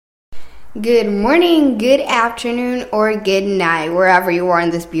Good morning, good afternoon, or good night, wherever you are in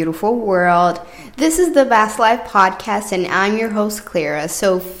this beautiful world. This is the Best Life Podcast, and I'm your host, Clara.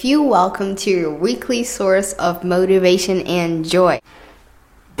 So feel welcome to your weekly source of motivation and joy.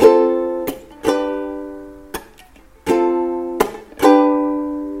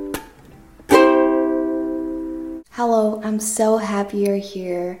 Hello, I'm so happy you're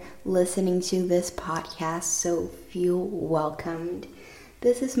here listening to this podcast, so feel welcomed.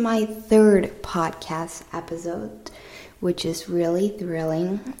 This is my third podcast episode, which is really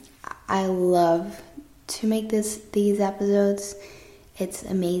thrilling. I love to make these episodes. It's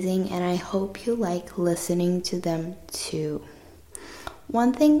amazing, and I hope you like listening to them too.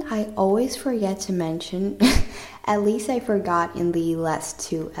 One thing I always forget to mention, at least I forgot in the last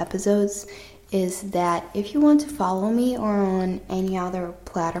two episodes, is that if you want to follow me or on any other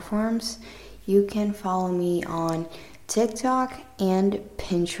platforms, you can follow me on TikTok and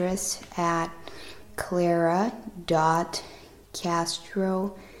Pinterest at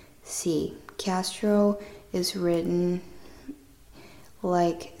clara.castroc. Castro is written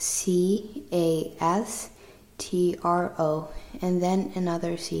like C-A-S-T-R-O and then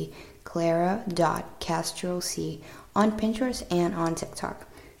another C, clara.castroc on Pinterest and on TikTok.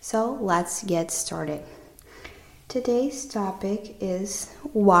 So let's get started. Today's topic is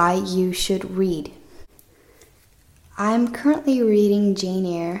why you should read. I'm currently reading Jane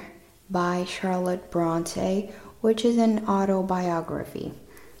Eyre by Charlotte Bronte, which is an autobiography,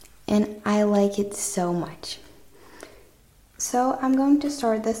 and I like it so much. So I'm going to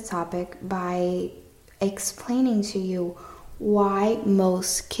start this topic by explaining to you why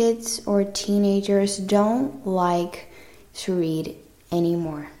most kids or teenagers don't like to read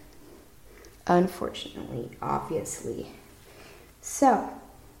anymore. Unfortunately, obviously. So,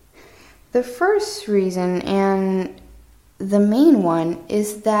 the first reason and the main one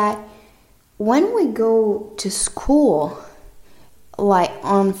is that when we go to school, like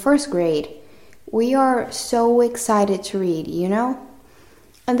on first grade, we are so excited to read,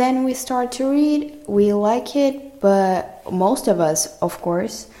 And then we start to read, we like it, but most of us, of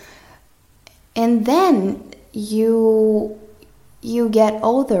course. And then you get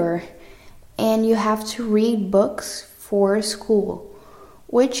older and you have to read books for school,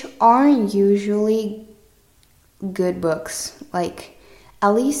 which aren't usually good books. Like, at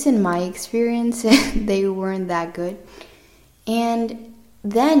least in my experience, they weren't that good. And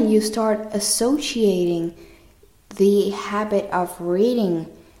then you start associating the habit of reading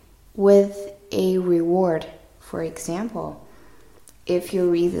with a reward. For example, if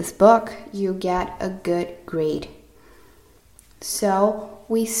you read this book, you get a good grade. So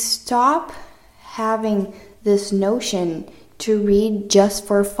we stop having this notion to read just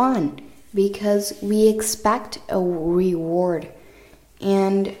for fun because we expect a reward.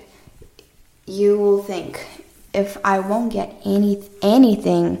 And you will think, if I won't get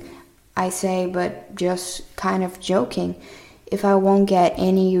anything, I say, but just kind of joking, if I won't get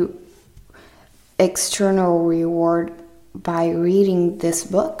any external reward by reading this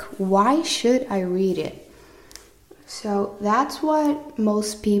book, why should I read it? So that's what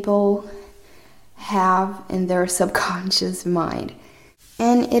most people have in their subconscious mind.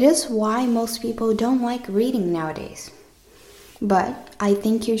 And it is why most people don't like reading nowadays. But I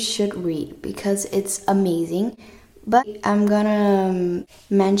think you should read because it's amazing. But I'm gonna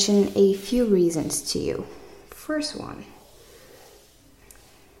mention a few reasons to you. First one,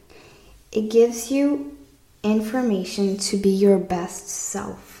 it gives you information to be your best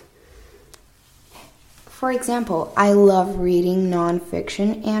self. For example, I love reading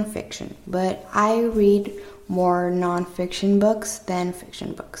nonfiction and fiction, but I read more nonfiction books than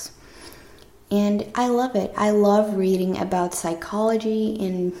fiction books. And I love it. I love reading about psychology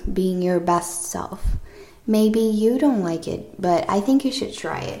and being your best self. Maybe you don't like it, but I think you should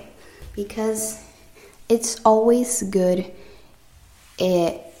try it because it's always good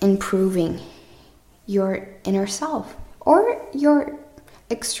at improving your inner self or your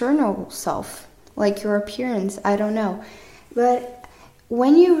external self. Like your appearance, I don't know. But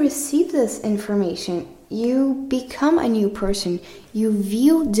when you receive this information, you become a new person. You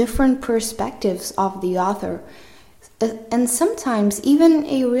view different perspectives of the author. And sometimes even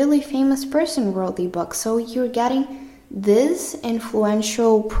a really famous person wrote the book. So you're getting this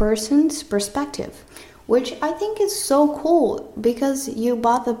influential person's perspective, which I think is so cool because you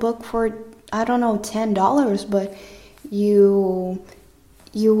bought the book for, I don't know, $10, but you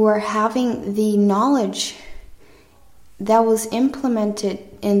were having the knowledge that was implemented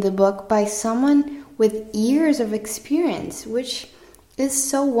in the book by someone with years of experience, which is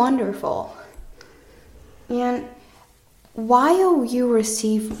so wonderful. And while you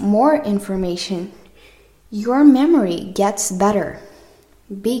receive more information, your memory gets better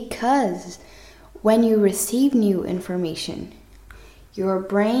because when you receive new information, your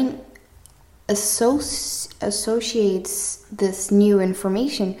brain associates this new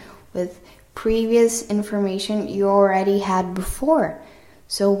information with previous information you already had before.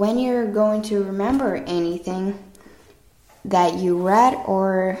 So when you're going to remember anything that you read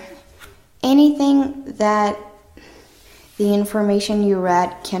or anything that the information you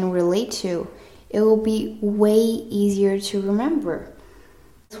read can relate to, it will be way easier to remember.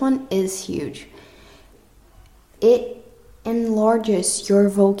 This one is huge. It enlarges your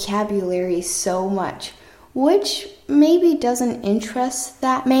vocabulary so much, which maybe doesn't interest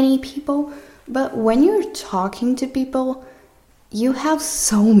that many people, but when you're talking to people, you have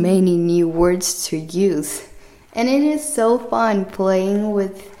so many new words to use. And it is so fun playing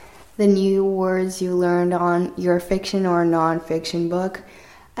with the new words you learned on your fiction or non-fiction book.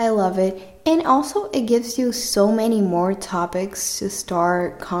 I love it. And also it gives you so many more topics to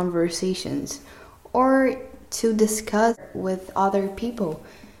start conversations or to discuss with other people.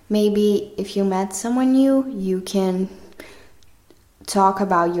 Maybe if you met someone new, you can talk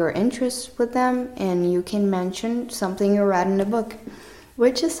about your interests with them and you can mention something you read in a book,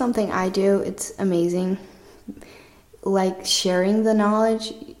 which is something I do. It's amazing. Like sharing the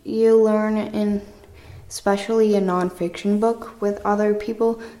knowledge you learn in especially a non-fiction book with other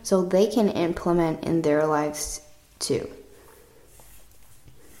people so they can implement in their lives too.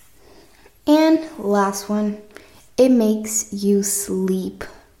 And last one, it makes you sleep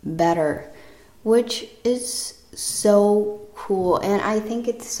better, which is so cool. And I think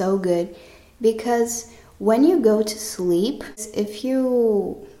it's so good because when you go to sleep, if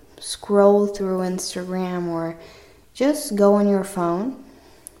you scroll through Instagram or just go on your phone,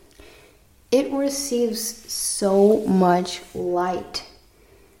 it receives so much light,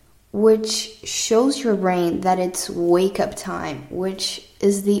 which shows your brain that it's wake up time, which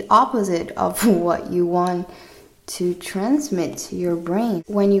is the opposite of what you want to transmit to your brain.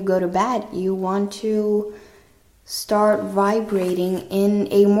 When you go to bed, you want to start vibrating in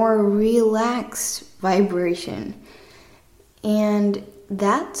a more relaxed vibration. And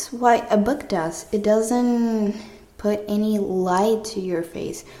that's what a book does. It doesn't put any light to your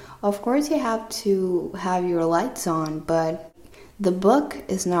face. Of course, you have to have your lights on, but the book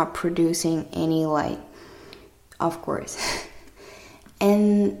is not producing any light, of course.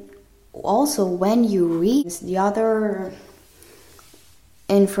 And also, when you read, the other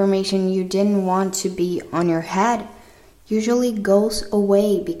information you didn't want to be on your head usually goes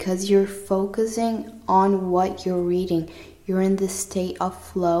away because you're focusing on what you're reading. You're in this state of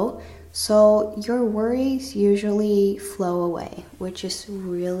flow. So your worries usually flow away, which is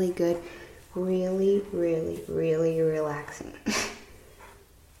really good, really, really, really relaxing.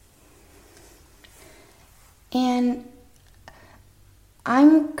 And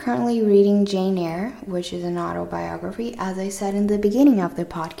I'm currently reading Jane Eyre, which is an autobiography, as I said in the beginning of the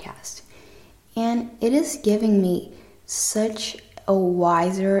podcast. And it is giving me such a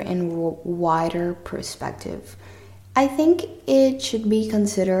wiser and wider perspective. I think it should be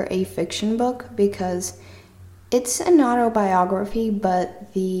considered a fiction book because it's an autobiography,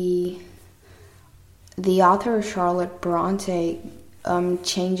 but the author Charlotte Bronte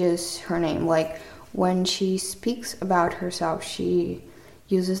changes her name. Like when she speaks about herself, she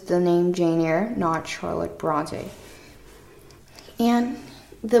uses the name Jane Eyre, not Charlotte Bronte. And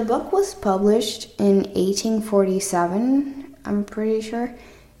the book was published in 1847, I'm pretty sure,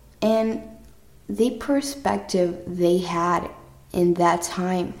 and the perspective they had in that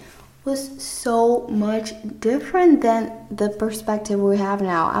time was so much different than the perspective we have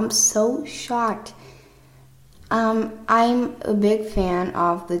now. I'm so shocked. I'm a big fan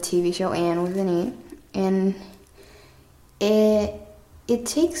of the TV show Anne with an E, and it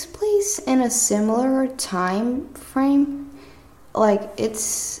takes place in a similar time frame. Like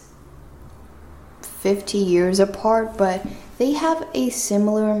it's 50 years apart, but they have a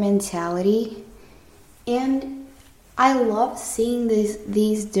similar mentality. And I love seeing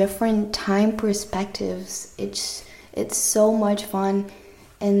these different time perspectives. It's so much fun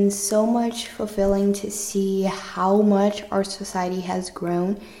and so much fulfilling to see how much our society has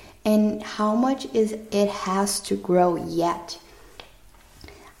grown and how much it has to grow yet.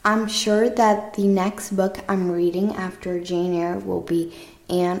 I'm sure that the next book I'm reading after Jane Eyre will be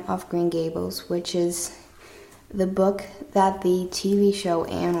Anne of Green Gables, which is the book that the TV show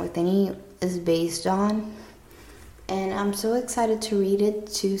Anne with an E is based on. And I'm so excited to read it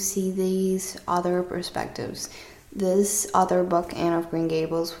to see these other perspectives. This other book, Anne of Green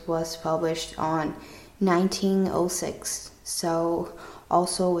Gables, was published on 1906. So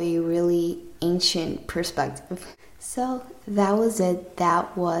also a really ancient perspective. So that was it.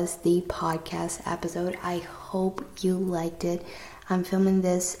 That was the podcast episode. I hope you liked it. I'm filming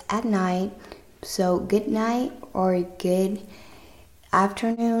this at night. So good night or good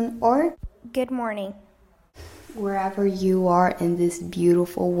afternoon or good morning, wherever you are in this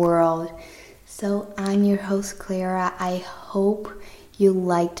beautiful world. So I'm your host, Clara. I hope you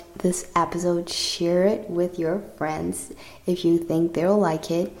liked this episode. Share it with your friends if you think they'll like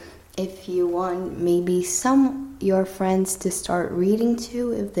it. If you want maybe your friends to start reading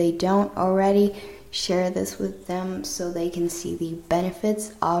too, if they don't already, share this with them so they can see the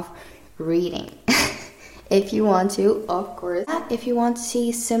benefits of reading. If you want to, of course. If you want to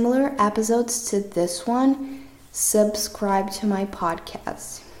see similar episodes to this one, subscribe to my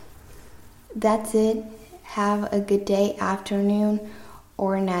podcast. That's it. Have a good day, afternoon,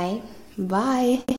 or night. Bye.